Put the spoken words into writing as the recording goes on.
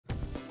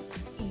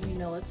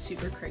know what's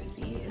super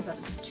crazy is that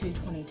it's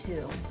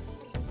 2:22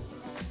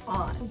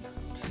 on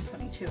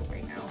 2:22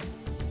 right now.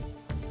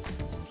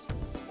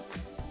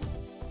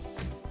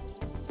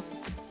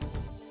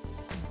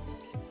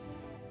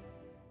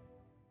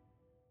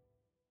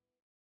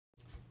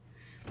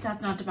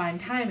 That's not divine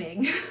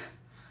timing.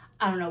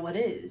 I don't know what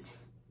is.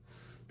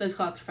 Those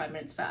clocks are 5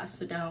 minutes fast,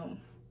 so don't.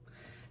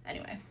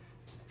 Anyway.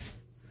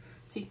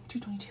 See,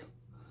 2:22.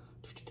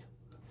 2:22.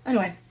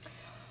 Anyway.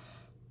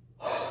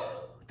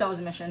 That was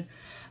a mission.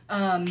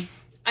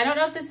 I don't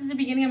know if this is the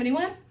beginning of a new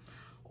one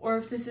or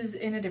if this is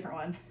in a different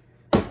one,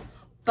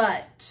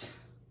 but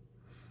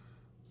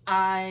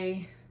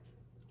I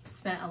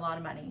spent a lot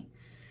of money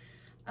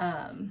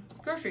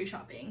grocery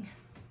shopping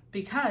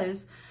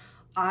because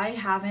I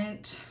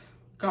haven't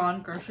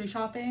gone grocery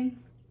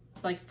shopping,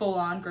 like full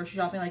on grocery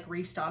shopping, like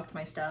restocked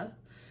my stuff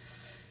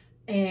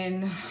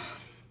in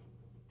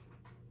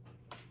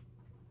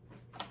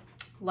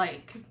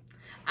like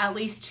at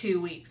least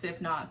 2 weeks,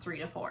 if not 3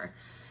 to 4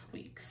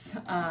 weeks.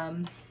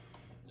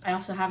 I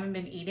also haven't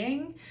been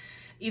eating.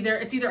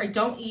 It's either I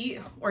don't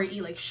eat or I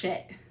eat like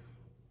shit.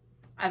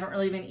 I haven't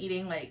really been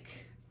eating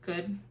like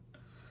good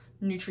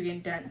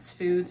nutrient dense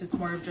foods. It's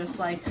more of just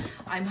like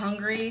I'm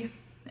hungry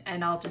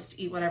and I'll just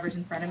eat whatever's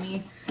in front of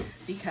me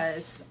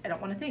because I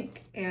don't want to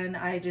think. And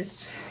I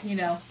just, you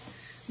know,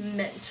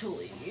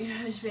 mentally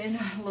has been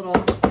a little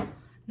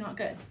not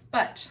good.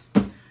 But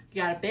you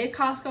got a big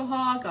Costco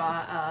haul,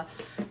 got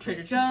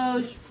Trader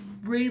Joe's,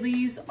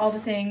 Rayleigh's, all the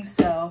things.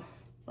 So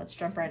let's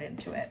jump right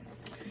into it.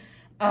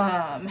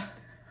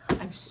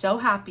 I'm so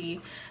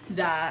happy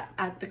that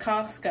at the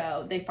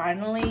Costco, they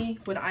finally,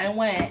 when I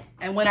went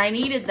and when I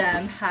needed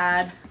them,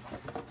 had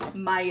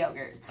my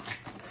yogurts.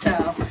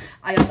 So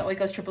I got the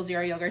Oikos 000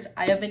 yogurts.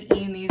 I have been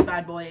eating these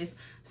bad boys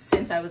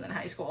since I was in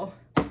high school.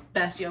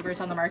 Best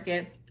yogurts on the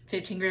market,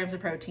 15 grams of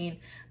protein,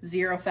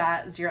 0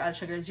 fat, 0 added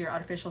sugar, 0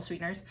 artificial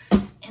sweeteners,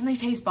 and they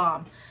taste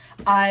bomb.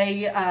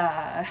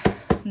 I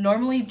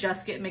normally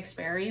just get mixed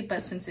berry,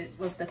 but since it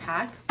was the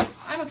pack,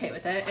 I'm okay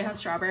with it. It has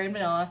strawberry and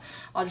vanilla.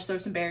 I'll just throw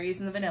some berries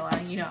in the vanilla,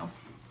 you know,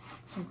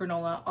 some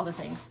granola, all the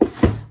things,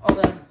 all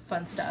the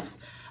fun stuffs.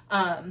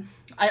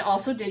 I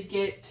also did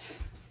get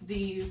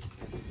these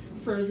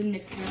frozen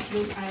mixed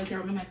vegetables. I threw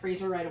them in my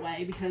freezer right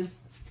away because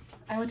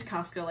I went to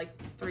Costco like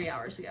 3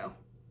 hours ago.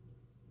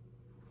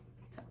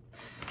 So,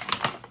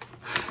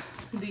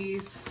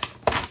 these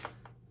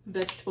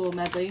vegetable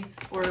medley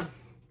or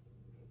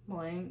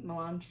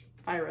melange.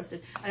 Fire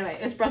roasted. Anyway,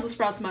 it's Brussels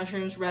sprouts,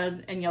 mushrooms,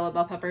 red and yellow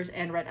bell peppers,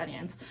 and red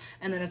onions.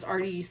 And then it's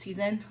already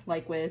seasoned,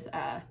 like with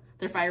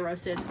their fire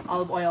roasted,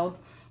 olive oil,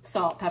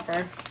 salt,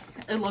 pepper.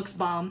 It looks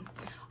bomb.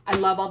 I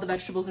love all the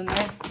vegetables in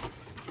there.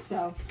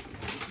 So,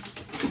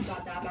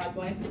 got that bad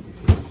boy.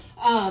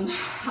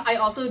 I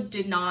also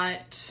did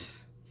not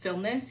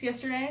film this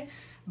yesterday,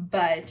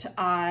 but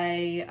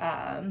I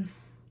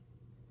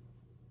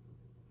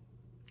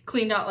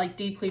cleaned out, like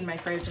deep cleaned my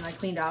fridge, and I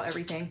cleaned out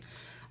everything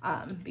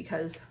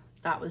because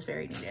that was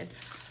very needed.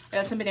 I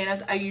got some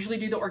bananas. I usually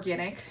do the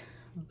organic,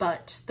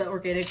 but the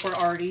organic were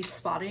already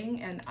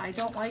spotting and I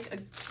don't like a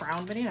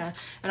brown banana.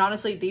 And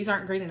honestly, these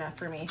aren't green enough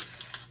for me.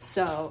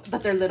 So,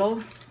 but they're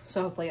little,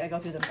 so hopefully I go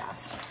through them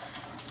fast.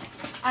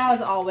 As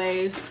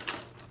always,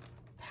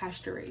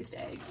 pasture raised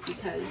eggs,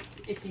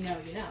 because if you know,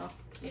 you know,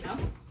 you know.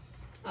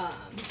 Yeah,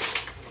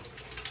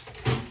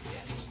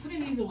 just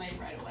putting these away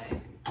right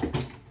away.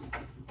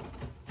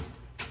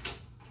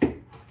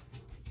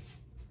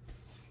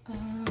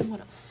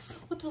 What else?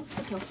 What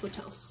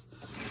else?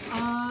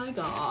 I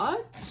got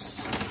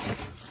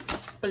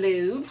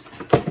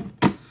blues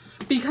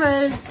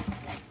because,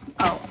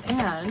 oh,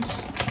 and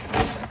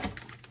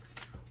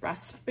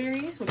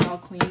raspberries, which I'll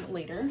clean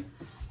later,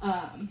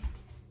 and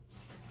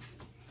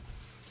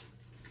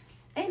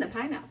a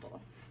pineapple.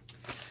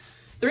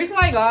 The reason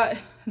why I got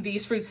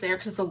these fruits there,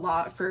 because it's a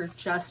lot for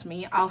just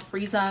me. I'll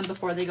freeze them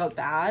before they go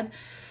bad.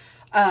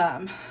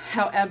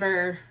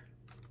 However,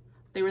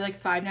 they were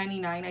like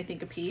 $5.99, I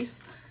think, a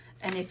piece.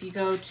 And if you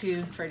go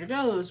to Trader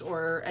Joe's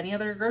or any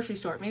other grocery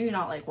store, maybe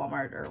not like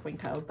Walmart or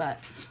Winco, but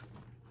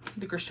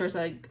the grocery stores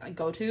that I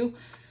go to,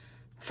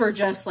 for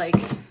just like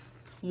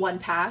one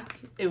pack,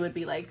 it would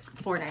be like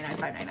 $4.99,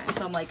 $5.99.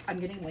 So I'm like, I'm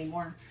getting way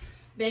more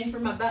bang for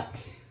my buck.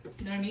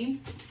 You know what I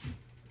mean?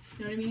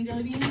 You know what I mean,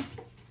 Jelly Bean?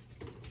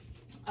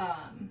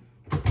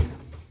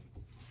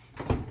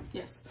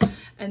 Yes.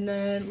 And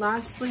then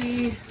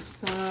lastly,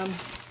 some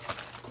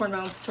corn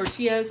bones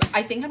tortillas.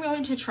 I think I'm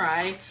going to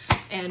try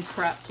and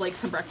prep like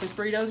some breakfast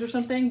burritos or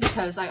something,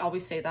 because I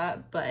always say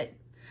that, but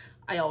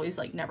I always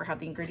like never have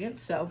the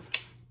ingredients. So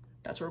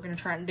that's what we're gonna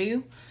try and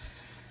do.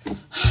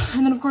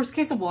 And then of course, a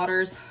case of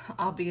waters,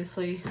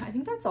 obviously. I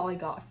think that's all I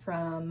got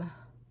from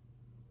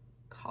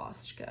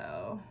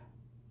Costco,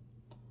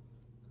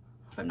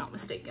 if I'm not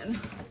mistaken.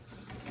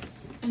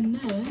 And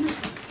then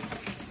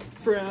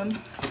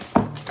from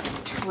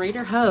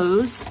Trader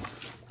Joe's,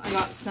 I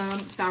got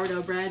some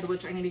sourdough bread,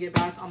 which I need to get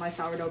back on my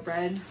sourdough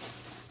bread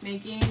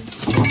making.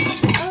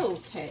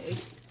 Okay,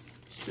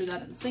 threw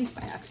that in the sink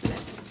by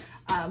accident.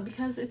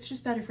 because it's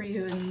just better for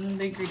you and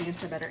the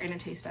ingredients are better and it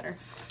tastes better.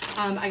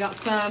 I got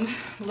some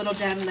little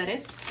gem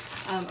lettuce.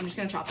 I'm just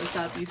gonna chop this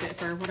up, use it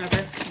for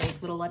whatever,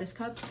 make little lettuce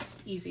cups,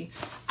 easy.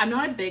 I'm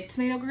not a big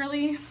tomato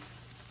girly,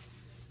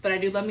 but I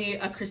do love me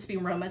a crispy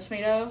Roma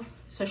tomato,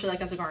 especially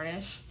like as a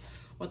garnish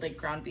with like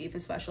ground beef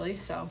especially.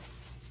 So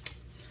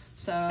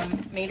some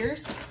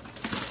maters,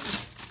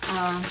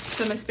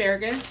 some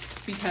asparagus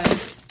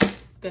because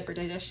good for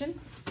digestion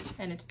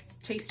and it's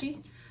tasty.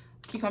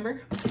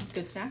 Cucumber,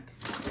 good snack.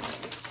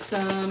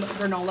 Some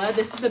granola.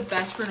 This is the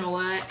best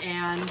granola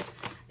and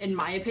in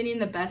my opinion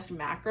the best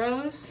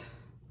macros.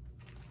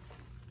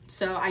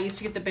 So I used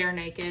to get the Bare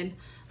Naked,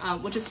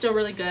 which is still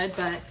really good,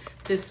 but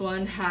this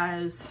one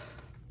has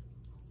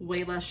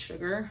way less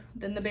sugar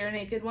than the Bare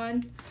Naked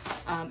one,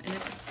 and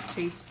it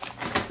tastes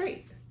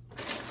great.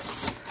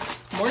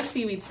 More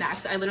seaweed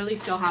snacks. I literally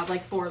still have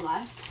like 4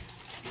 left,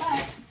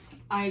 but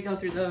I go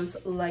through those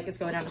like it's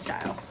going out of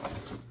style.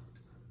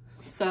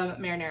 Some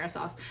marinara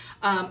sauce.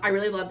 I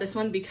really love this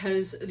one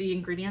because the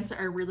ingredients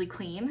are really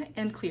clean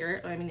and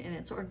clear. I mean, and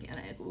it's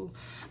organic,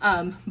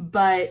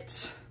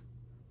 but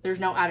there's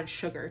no added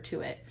sugar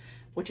to it,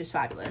 which is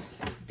fabulous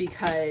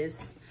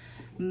because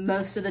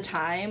most of the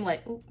time,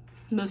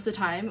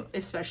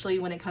 especially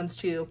when it comes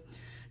to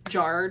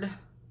jarred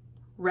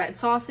red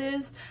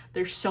sauces,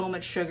 there's so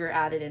much sugar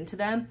added into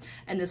them,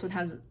 and this one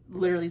has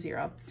literally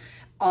 0.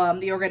 The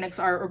organics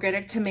are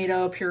organic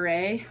tomato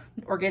puree,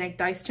 organic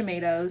diced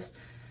tomatoes,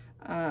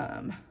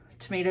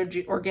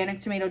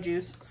 organic tomato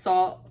juice,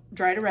 salt,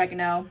 dried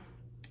oregano,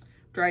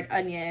 dried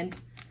onion,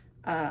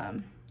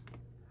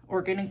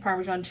 organic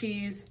Parmesan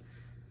cheese,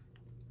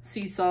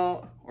 sea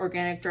salt,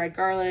 organic dried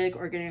garlic,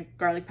 organic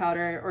garlic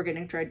powder,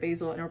 organic dried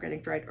basil, and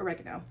organic dried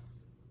oregano.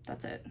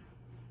 That's it.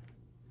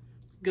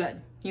 Good.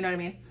 You know what I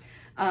mean?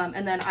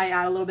 And then I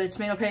add a little bit of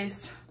tomato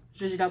paste,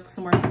 zhuzh it up with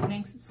some more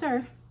seasonings.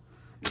 Sir,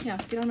 yeah,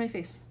 get on my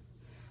face.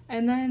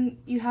 And then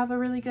you have a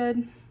really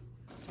good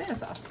tomato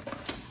sauce.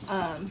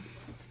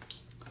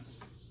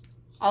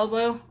 Olive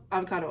oil,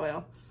 avocado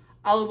oil.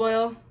 Olive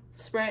oil,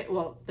 spray,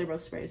 well, they're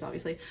both sprays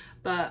obviously,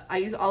 but I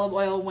use olive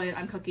oil when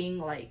I'm cooking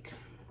like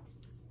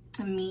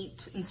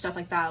meat and stuff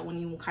like that, when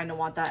you kind of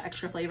want that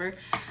extra flavor.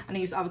 And I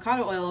use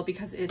avocado oil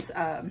because it's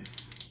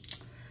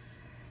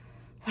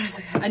what is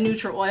it, a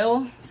neutral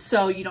oil,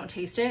 so you don't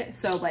taste it.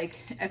 So like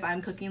if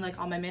I'm cooking like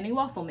on my mini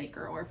waffle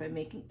maker, or if I'm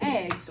making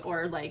eggs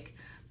or like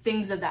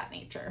things of that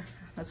nature,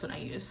 that's when I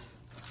use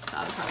the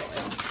avocado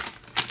oil.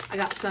 I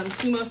got some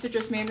Sumo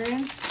citrus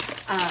mandarins.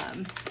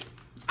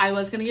 I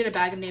was gonna get a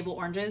bag of navel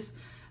oranges,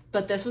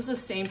 but this was the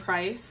same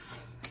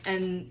price,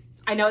 and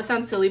I know it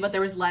sounds silly, but there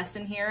was less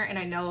in here, and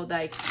I know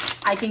like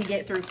I can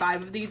get through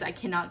 5 of these. I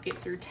cannot get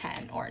through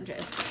 10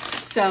 oranges.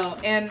 So,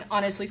 and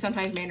honestly,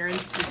 sometimes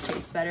mandarins just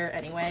taste better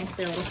anyway.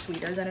 They're a little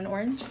sweeter than an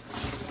orange.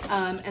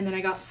 And then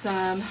I got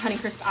some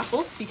Honeycrisp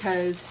apples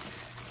because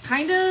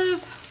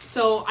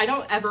so I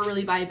don't ever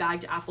really buy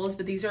bagged apples,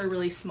 but these are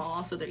really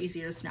small, so they're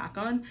easier to snack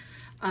on.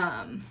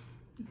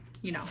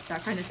 You know,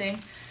 that kind of thing.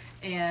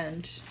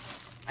 And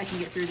I can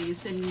get through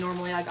these, and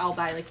normally like I'll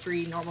buy like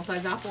 3 normal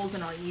size apples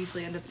and I'll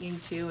usually end up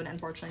eating 2 and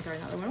unfortunately throw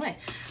another one away.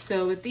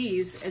 So with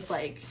these, it's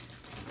like,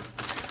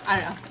 I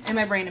don't know, in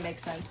my brain it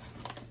makes sense.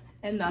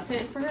 And that's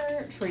it for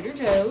Trader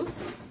Joe's.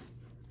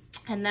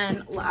 And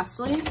then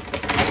lastly,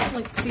 I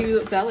went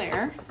to Bel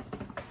Air.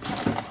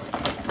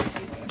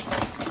 Excuse me.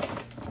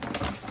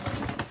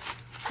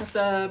 With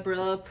the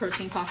Barilla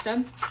protein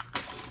pasta.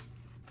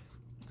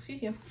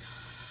 Excuse you.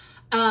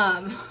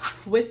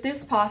 With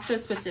this pasta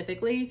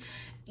specifically,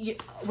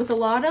 with a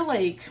lot of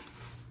like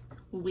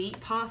wheat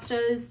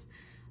pastas,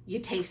 you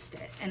taste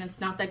it and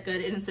it's not that good,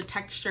 and it's a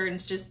texture and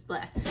it's just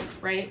bleh,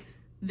 right?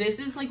 This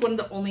is like one of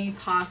the only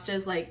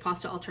pastas, like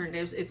pasta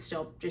alternatives, it's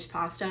still just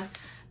pasta,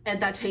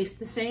 and that tastes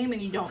the same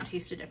and you don't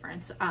taste a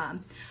difference.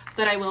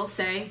 But I will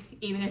say,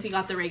 even if you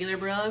got the regular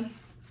Barilla,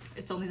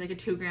 it's only like a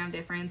 2-gram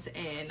difference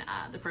in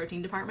the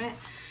protein department,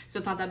 so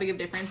it's not that big of a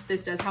difference.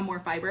 This does have more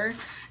fiber,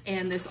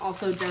 and this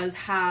also does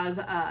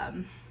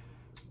have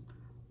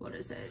what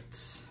is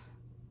it,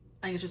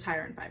 I think it's just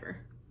higher in fiber.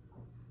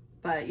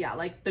 But yeah,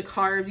 like the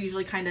carbs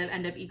usually kind of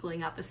end up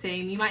equaling out the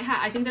same. You might have,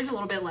 I think there's a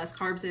little bit less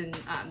carbs in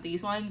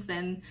these ones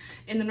than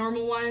in the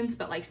normal ones,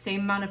 but like same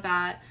amount of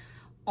fat,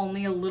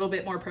 only a little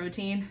bit more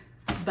protein.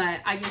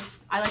 But I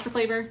like the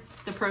flavor,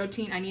 the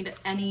protein. I need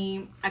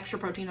any extra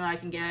protein that I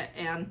can get,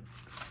 and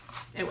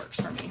it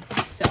works for me.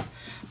 So,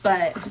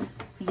 but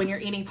when you're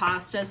eating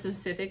pasta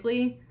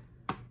specifically,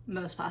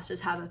 most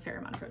pastas have a fair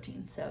amount of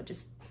protein. So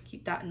just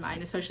keep that in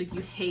mind, especially if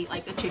you hate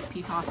like a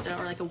chickpea pasta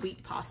or like a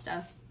wheat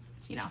pasta,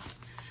 you know.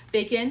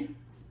 Bacon,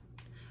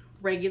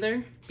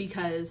 regular,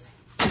 because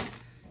you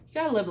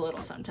gotta live a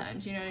little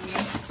sometimes, you know what I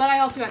mean? But I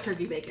also got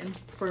turkey bacon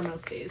for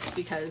most days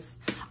because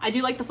I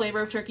do like the flavor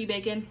of turkey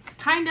bacon.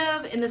 Kind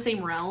of in the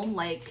same realm,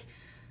 like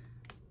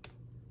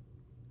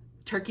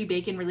turkey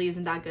bacon really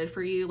isn't that good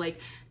for you. Like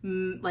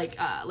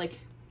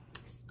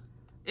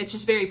it's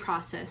just very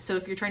processed. So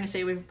if you're trying to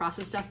stay away from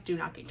processed stuff, do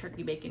not get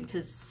turkey bacon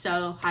because it's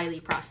so highly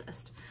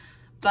processed.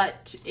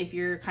 But if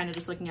you're kind of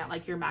just looking at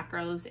like your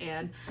macros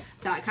and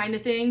that kind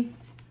of thing,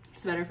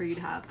 it's better for you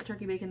to have a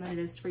turkey bacon than it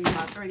is for you to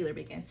have a regular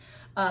bacon.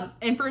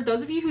 And for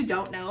those of you who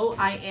don't know,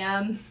 I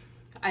am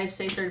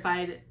ISSA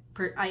certified.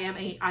 I am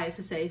a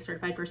ISSA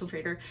certified personal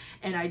trainer,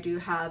 and I do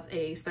have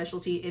a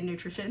specialty in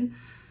nutrition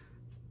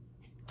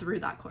through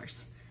that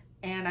course.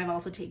 And I've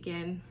also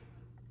taken,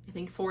 I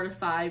think, 4 to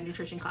 5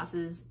 nutrition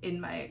classes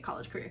in my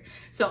college career.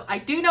 So I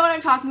do know what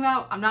I'm talking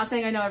about. I'm not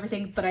saying I know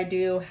everything, but I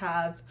do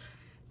have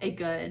a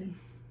good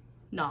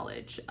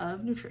knowledge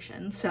of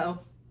nutrition. So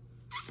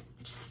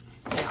just,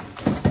 yeah.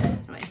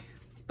 Anyway,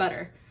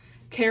 butter.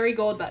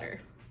 Kerrygold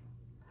butter.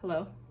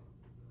 Hello?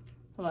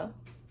 Hello?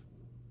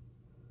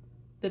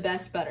 The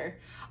best butter.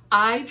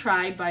 I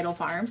tried Vital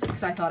Farms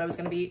because I thought it was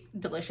going to be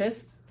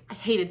delicious. I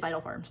hated Vital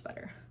Farms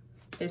butter.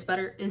 This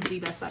butter is the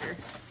best butter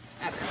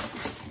ever.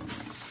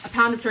 A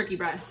pound of turkey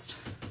breast.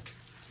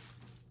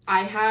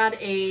 I had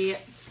a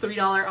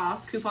 $3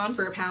 off coupon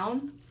for a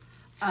pound,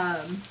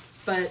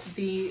 but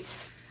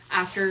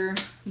after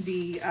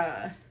the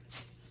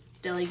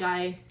deli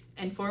guy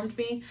informed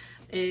me,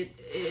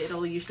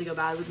 it'll usually go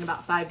bad within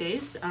about 5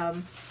 days.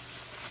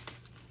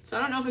 So I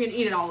don't know if I'm gonna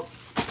eat it all,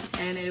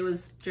 and it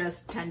was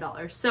just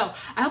 $10. So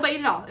I hope I eat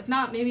it all. If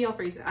not, maybe I'll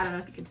freeze it. I don't know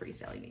if you can freeze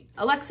deli meat.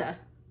 Alexa,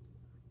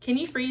 can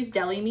you freeze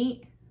deli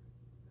meat?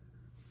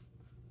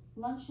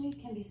 Lunch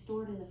meat can be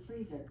stored in the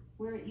freezer,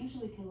 where it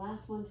usually can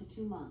last 1 to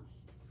 2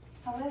 months.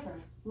 However,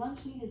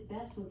 lunch meat is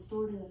best when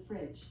stored in the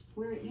fridge,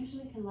 where it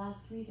usually can last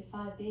 3 to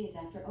 5 days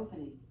after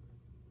opening.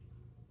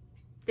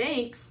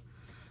 Thanks.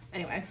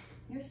 Anyway.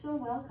 You're so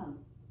welcome.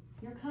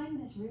 Your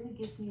kindness really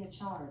gives me a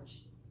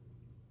charge.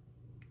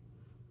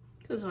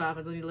 This is what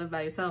happens when you live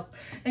by yourself.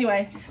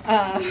 Anyway,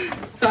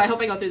 so I hope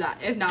I go through that.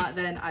 If not,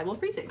 then I will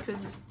freeze it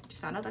because I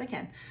just found out that I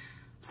can.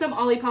 Some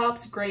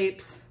Olipop's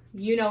grapes.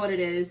 You know what it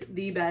is.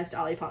 The best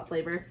Olipop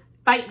flavor.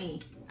 Fight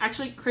me.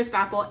 Actually, crisp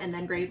apple and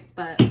then grape,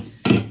 but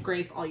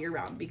grape all year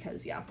round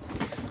because, yeah.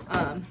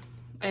 I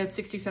had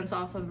 60 cents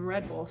off of a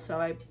Red Bull, so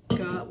I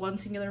got 1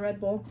 singular Red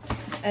Bull.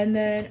 And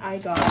then I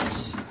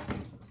got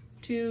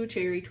 2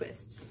 cherry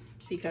twists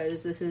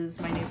because this is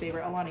my new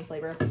favorite Alani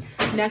flavor.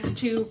 Next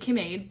to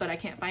Kim-Aid, but I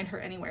can't find her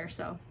anywhere,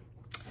 so.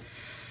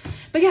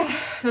 But yeah,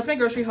 that's my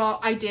grocery haul.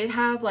 I did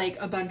have like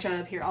a bunch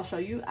of, here, I'll show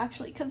you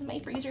actually because my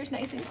freezer is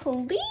nice and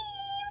clean.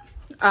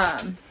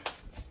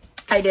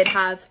 I did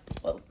have,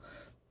 whoa,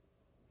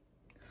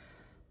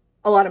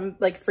 a lot of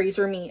like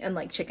freezer meat and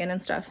like chicken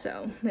and stuff,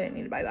 so I didn't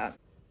need to buy that.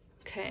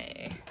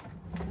 Okay,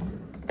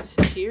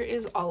 so here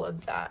is all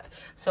of that.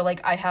 So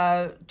like I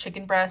have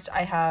chicken breast,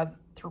 I have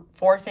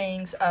 4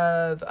 things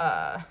of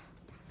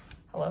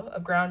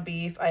of ground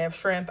beef, I have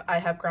shrimp, I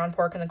have ground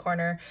pork in the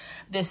corner.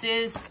 This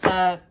is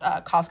the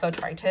Costco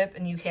tri-tip,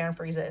 and you can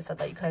freeze it. It said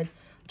that you could.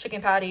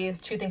 Chicken patties,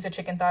 2 things of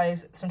chicken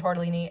thighs, some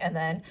tortellini, and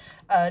then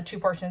 2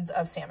 portions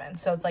of salmon.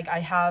 So it's like I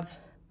have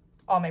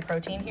all my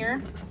protein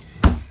here.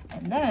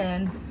 And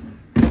then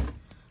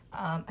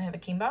I have a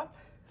kimbap.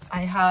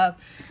 I have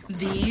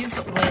these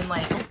when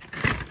like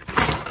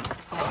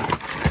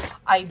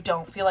I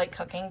don't feel like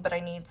cooking, but I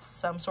need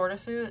some sort of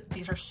food.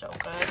 These are so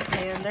good,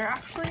 and they're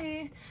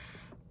actually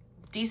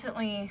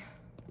decently,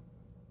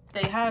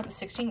 they have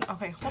 16,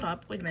 okay, hold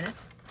up, wait a minute.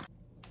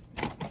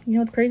 You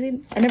know what's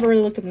crazy? I never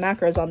really looked at the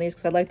macros on these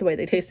because I like the way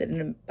they tasted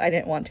and I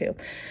didn't want to.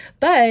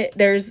 But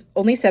there's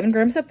only 7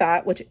 grams of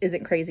fat, which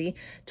isn't crazy.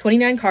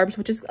 29 carbs,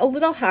 which is a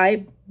little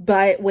high,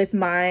 but with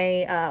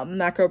my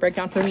macro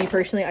breakdown for me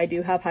personally, I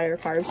do have higher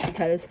carbs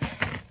because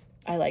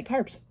I like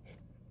carbs.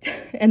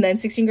 And then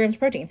 16 grams of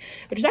protein,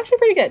 which is actually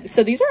pretty good.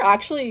 So these are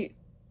actually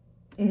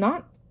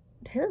not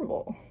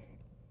terrible.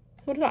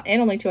 What is that?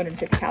 And only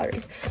 250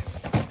 calories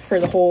for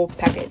the whole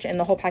package. And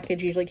the whole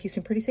package usually keeps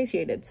me pretty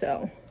satiated,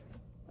 so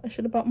I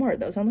should have bought more of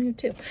those. I only have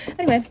 2.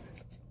 Anyway,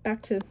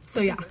 back to,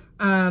 so yeah,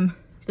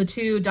 the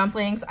 2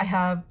 dumplings. I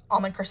have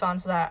almond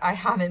croissants that I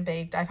haven't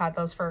baked. I've had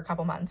those for a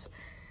couple months.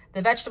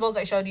 The vegetables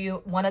I showed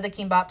you, 1 of the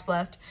kimbaps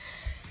left.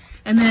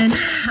 And then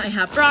I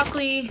have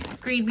broccoli,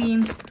 green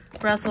beans,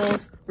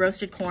 Brussels,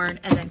 roasted corn,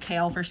 and then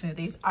kale for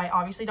smoothies. I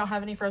obviously don't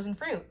have any frozen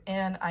fruit,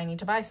 and I need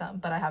to buy some,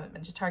 but I haven't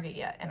been to Target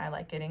yet, and I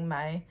like getting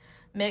my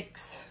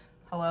mix,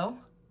 hello?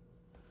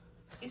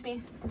 Excuse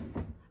me,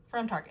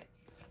 from Target.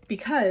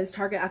 Because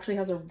Target actually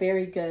has a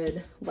very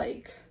good,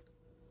 like,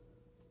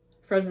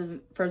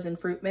 frozen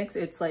fruit mix.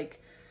 It's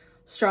like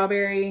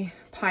strawberry,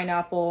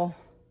 pineapple,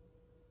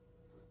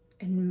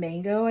 and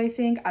mango, I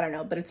think. I don't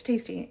know, but it's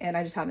tasty, and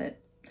I just haven't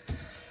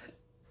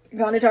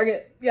gone to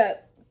Target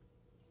yet.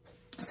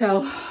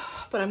 So,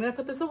 but I'm gonna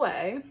put this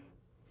away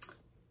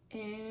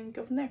and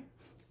go from there.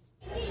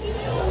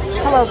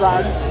 Hello,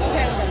 vlog.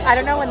 Okay. I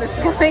don't know when this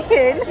is going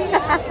in.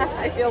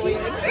 I feel weird.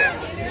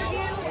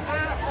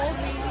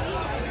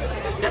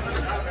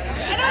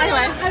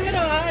 I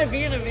don't want to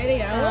be in a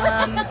video.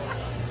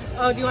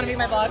 Oh, do you want to be in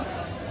my vlog?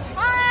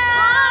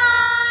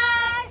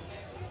 Hi!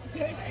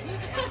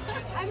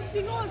 I'm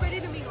single and ready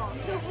to mingle.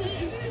 So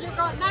you're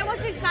going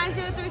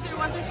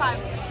 916-903-3135.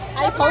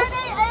 I post.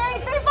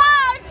 938-835.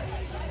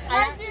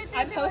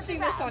 I'm posting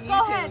this on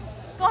YouTube.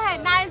 Go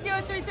ahead.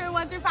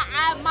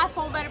 9033135. My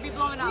phone better be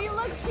blowing up. We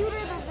look cuter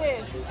than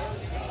this.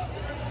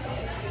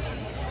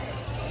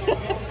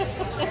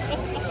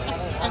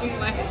 I mean,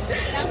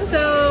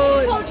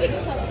 So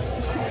disrespectful.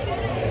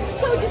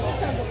 So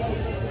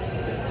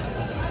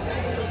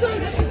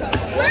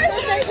disrespectful. Where's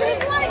the green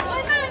light?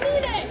 We're not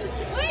needed.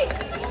 Wait.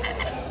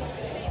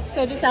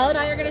 so Giselle and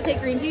I are gonna take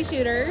green tea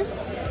shooters.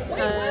 Wait, what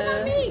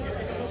about me?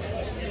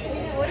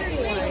 What are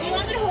you Wait, do you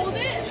want me to hold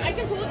it? I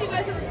can hold you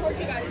guys and record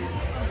you guys.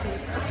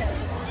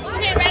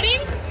 Okay, ready?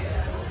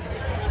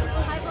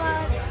 Hi,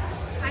 vlog.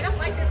 I don't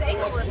like this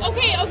angle.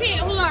 Okay,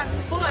 hold on.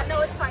 Hold on.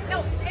 No, it's fine.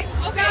 No,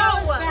 it's okay.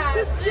 No.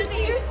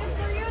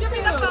 Give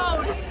me the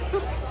phone.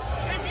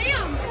 God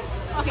damn.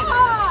 Okay.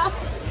 Ah.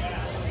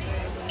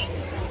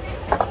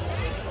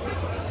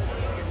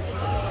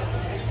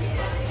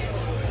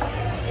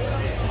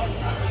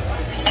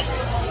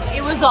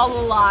 It was all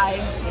a lie.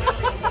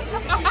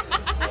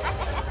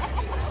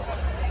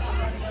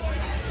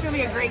 It's gonna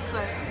be a great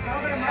clip.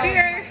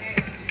 Cheers.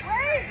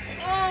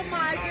 Oh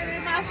my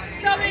goodness, my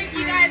stomach,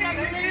 you guys, I'm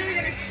literally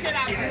gonna shit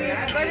out this.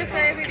 I'm gonna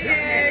say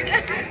everything.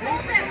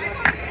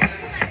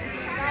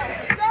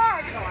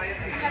 Sucks.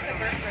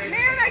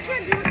 Man, I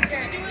can't do it Can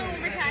again. you do it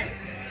one more time?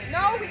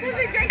 No, because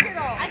they drank it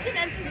all. I can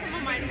answer some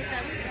of mine with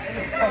them.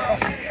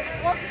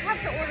 We'll just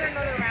have to order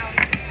another round.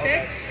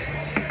 Bitch.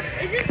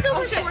 Is this still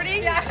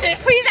recording? Yeah.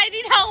 Please, I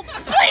need help.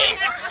 Please.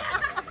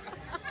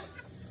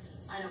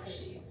 I know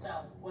Katie, so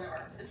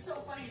whatever. It's so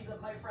funny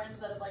that my friends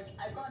that have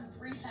I've gotten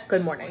 3 texts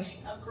Good this morning.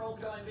 of girls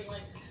going, being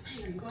like,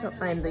 hey, are you going Don't to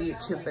mind the this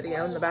YouTube workout?"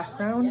 video in the "Oh." I'm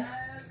background. Like,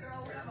 yes,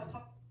 girl, we're gonna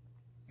talk.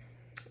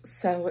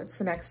 So it's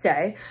the next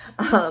day.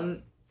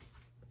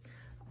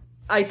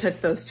 I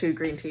took those 2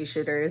 green tea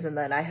shooters and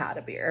then I had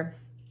a beer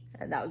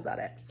and that was about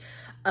it.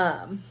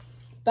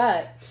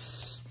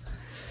 But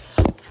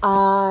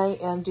I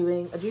am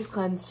doing a juice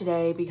cleanse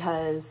today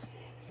because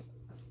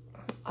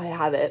I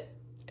have it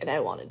and I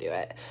want to do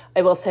it.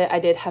 I will say I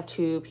did have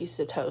 2 pieces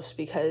of toast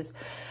because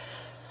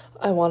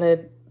I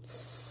wanted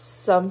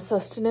some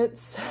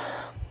sustenance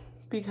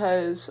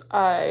because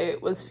I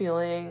was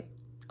feeling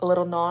a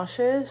little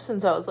nauseous,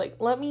 and so I was like,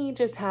 let me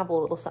just have a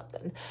little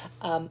something.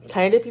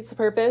 Kind of defeats the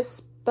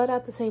purpose, but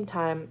at the same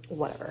time,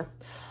 whatever.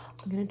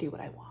 I'm gonna do what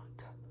I want.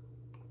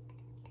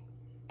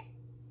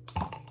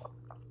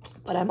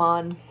 But I'm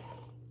on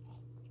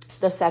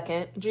the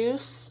second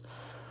juice,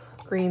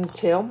 greens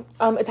too.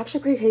 It's actually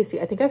pretty tasty.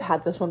 I think I've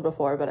had this one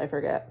before, but I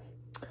forget.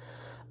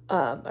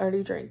 I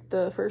already drank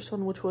the first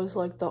one, which was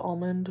like the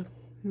almond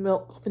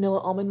milk, vanilla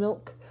almond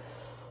milk.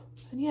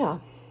 And yeah,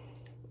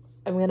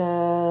 I'm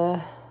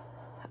gonna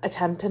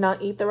attempt to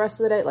not eat the rest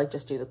of the day, like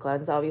just do the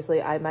cleanse.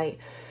 Obviously I might,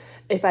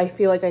 if I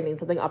feel like I need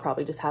something, I'll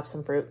probably just have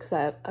some fruit because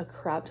I have a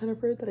crap ton of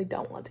fruit that I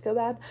don't want to go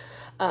bad.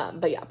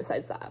 But yeah,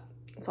 besides that,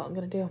 that's all I'm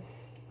gonna do.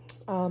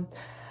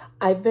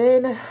 I've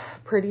been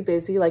pretty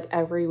busy like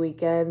every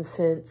weekend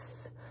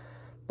since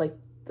like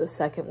the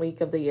second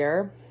week of the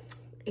year,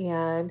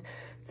 and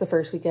it's the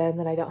first weekend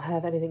that I don't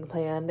have anything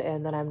planned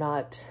and then I'm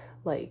not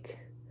like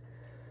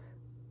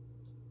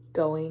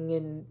going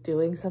and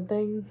doing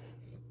something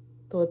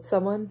with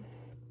someone.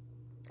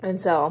 And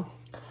so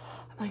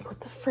I'm like,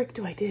 what the frick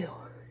do I do?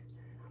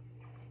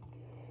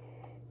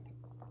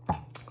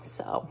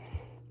 So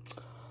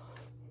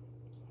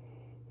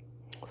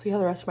we'll see how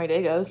the rest of my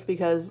day goes,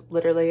 because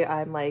literally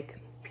I'm like,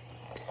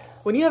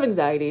 when you have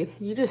anxiety,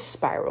 you just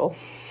spiral.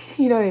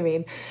 You know what I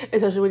mean?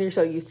 Especially when you're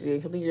so used to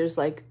doing something, you're just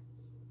like,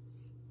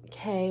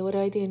 okay, what do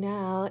I do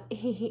now?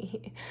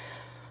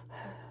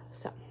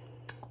 So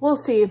we'll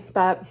see,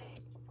 but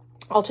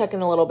I'll check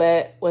in a little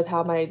bit with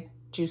how my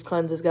juice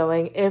cleanse is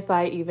going, if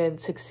I even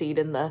succeed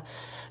in the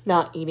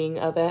not eating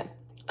of it.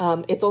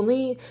 It's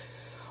only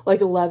like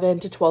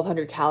 11 to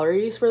 1200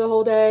 calories for the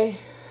whole day,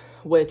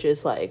 which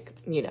is like,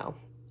 you know,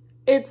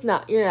 it's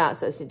not, you're not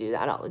supposed to do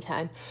that all the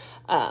time.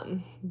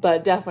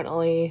 But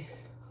definitely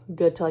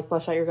good to like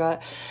flush out your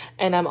gut.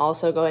 And I'm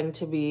also going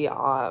to be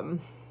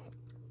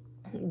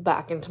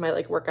back into my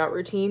like workout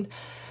routine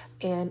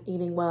and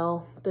eating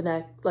well the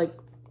next, like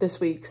this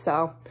week.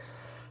 So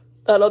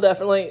that'll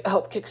definitely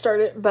help kickstart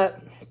it,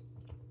 but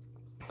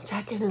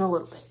check in a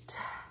little bit.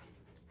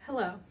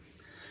 Hello.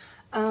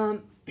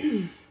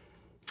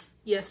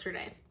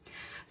 Yesterday.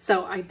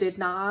 So I did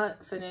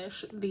not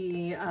finish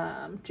the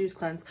juice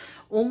cleanse,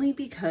 only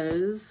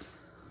because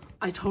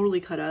I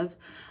totally could have.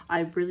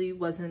 I really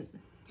wasn't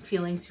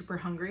feeling super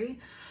hungry.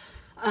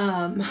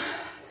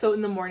 So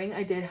in the morning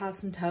I did have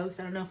some toast.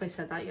 I don't know if I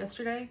said that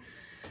yesterday,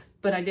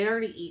 but I did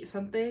already eat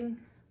something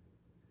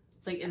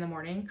like in the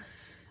morning.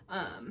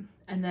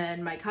 And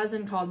then my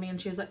cousin called me and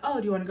she was like, oh,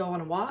 do you want to go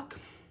on a walk?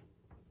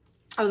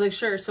 I was like,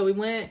 sure. So we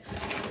went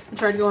and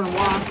tried to go on a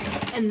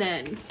walk, and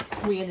then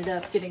we ended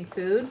up getting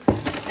food.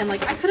 And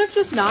like, I could have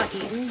just not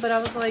eaten, but I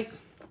was like,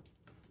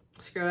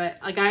 screw it.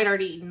 Like, I had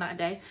already eaten that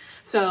day.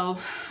 So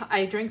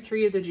I drank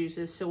 3 of the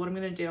juices. So what I'm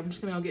going to do, I'm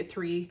just going to go get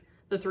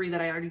the three that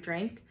I already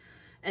drank.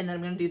 And then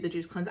I'm going to do the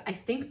juice cleanse. I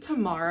think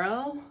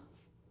tomorrow,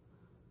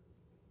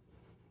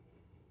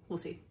 we'll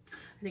see.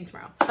 I think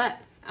tomorrow.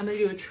 But I'm going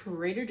to do a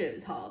Trader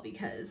Joe's haul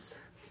because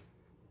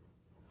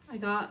I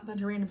got a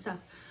bunch of random stuff.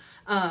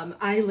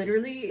 I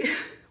literally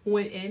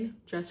went in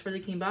just for the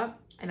kimbap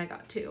and I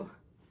got 2.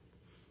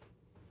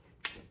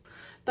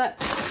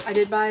 But I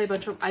did buy a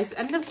bunch of, I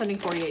ended up spending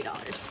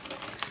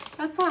 $48.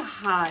 That's a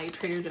high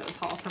Trader Joe's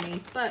haul for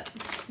me, but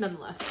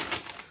nonetheless.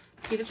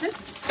 Pita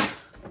chips,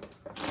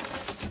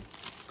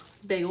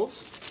 bagels,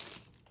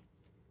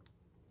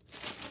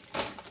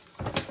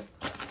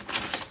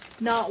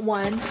 not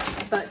 1,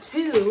 but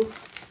 2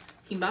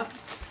 kimbap.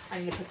 I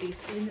need to put these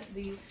in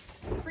the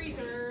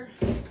freezer.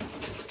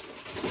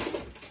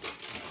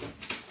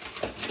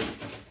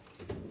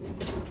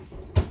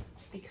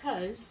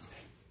 Because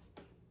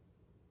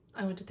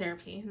I went to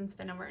therapy and it's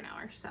been over an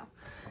hour. So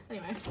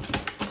anyway,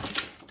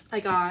 I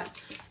got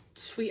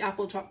sweet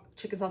apple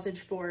chicken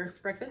sausage for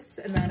breakfast,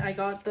 and then I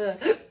got the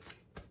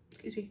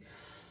excuse me,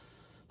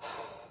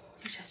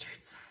 my chest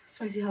hurts,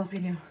 spicy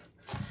jalapeno.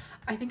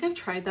 I think I've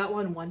tried that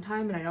one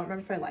time and I don't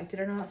remember if I liked it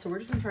or not, so we're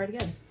just gonna try it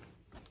again.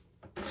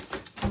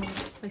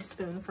 My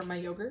spoon for my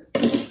yogurt.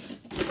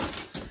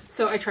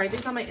 So I tried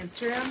these on my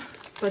Instagram,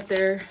 but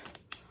they're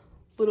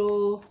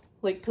little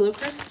like pillow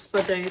crisps,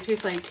 but they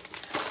taste like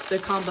the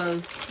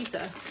Combo's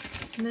pizza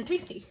and they're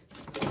tasty.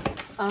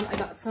 I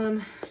got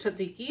some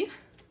tzatziki.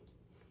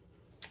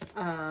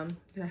 Gonna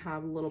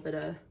have a little bit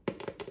of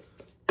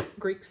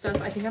Greek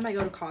stuff. I think I might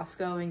go to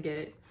Costco and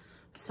get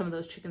some of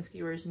those chicken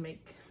skewers and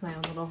make my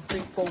own little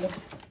Greek bowl.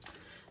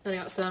 Then I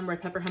got some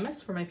red pepper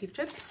hummus for my pita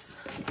chips.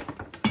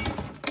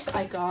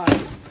 I got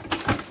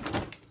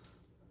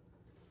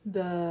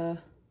the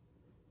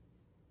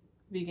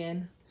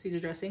vegan Caesar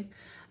dressing.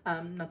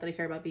 Not that I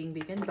care about being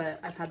vegan, but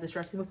I've had this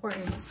dressing before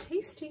and it's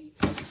tasty.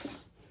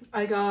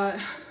 I got,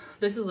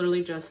 this is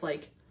literally just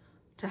like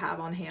to have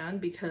on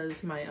hand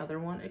because my other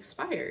one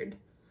expired.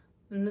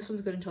 And this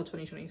one's good until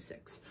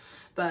 2026.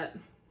 But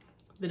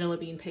vanilla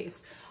bean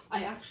paste.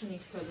 I actually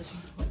need to throw this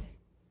one away.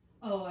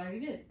 Oh, I already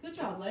did. Good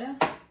job, Leia.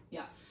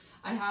 Yeah.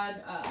 I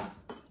had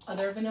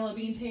other vanilla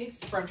bean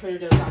paste from Trader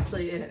Joe's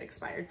actually, and it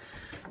expired.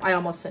 I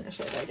almost finished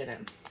it, but I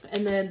didn't.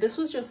 And then this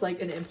was just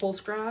like an impulse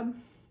grab.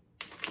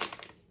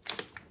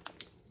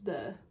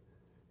 The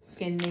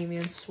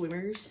Scandinavian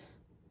Swimmers.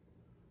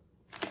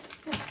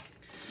 Yeah.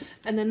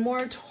 And then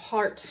more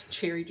tart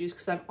cherry juice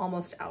because I'm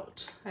almost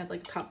out. I have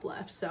like a cup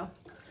left, so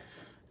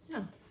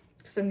yeah.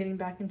 Because I'm getting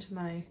back into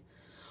my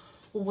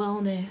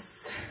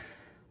wellness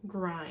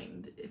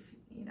grind, if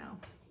you know,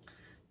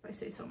 if I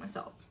say so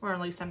myself, or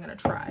at least I'm gonna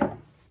try.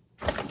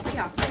 But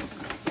yeah,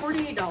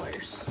 $48.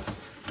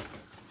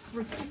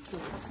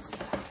 Ridiculous.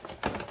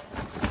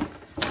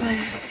 But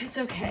it's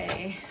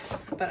okay.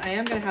 But I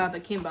am gonna have a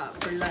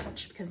kimbap for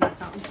lunch because that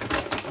sounds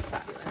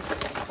fabulous.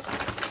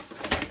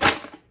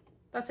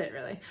 That's it,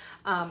 really.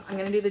 I'm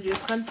gonna do the juice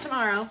cleanse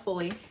tomorrow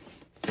fully,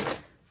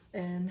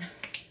 and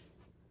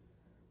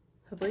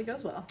hopefully it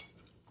goes well.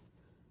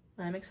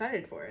 I'm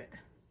excited for it.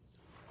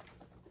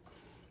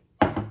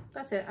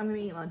 That's it. I'm gonna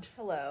eat lunch.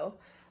 Hello,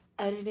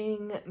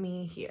 editing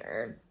me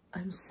here.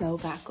 I'm so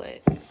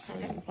backlit. It's not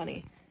even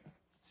funny.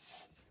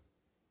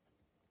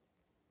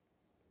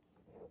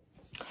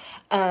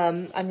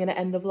 I'm gonna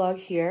end the vlog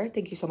here.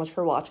 Thank you so much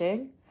for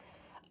watching.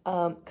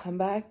 Come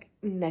back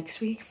next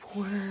week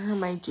for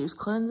my juice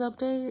cleanse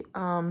update.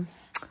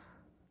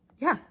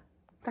 Yeah,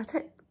 that's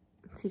it.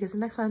 See you guys in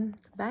the next one.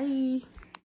 Bye.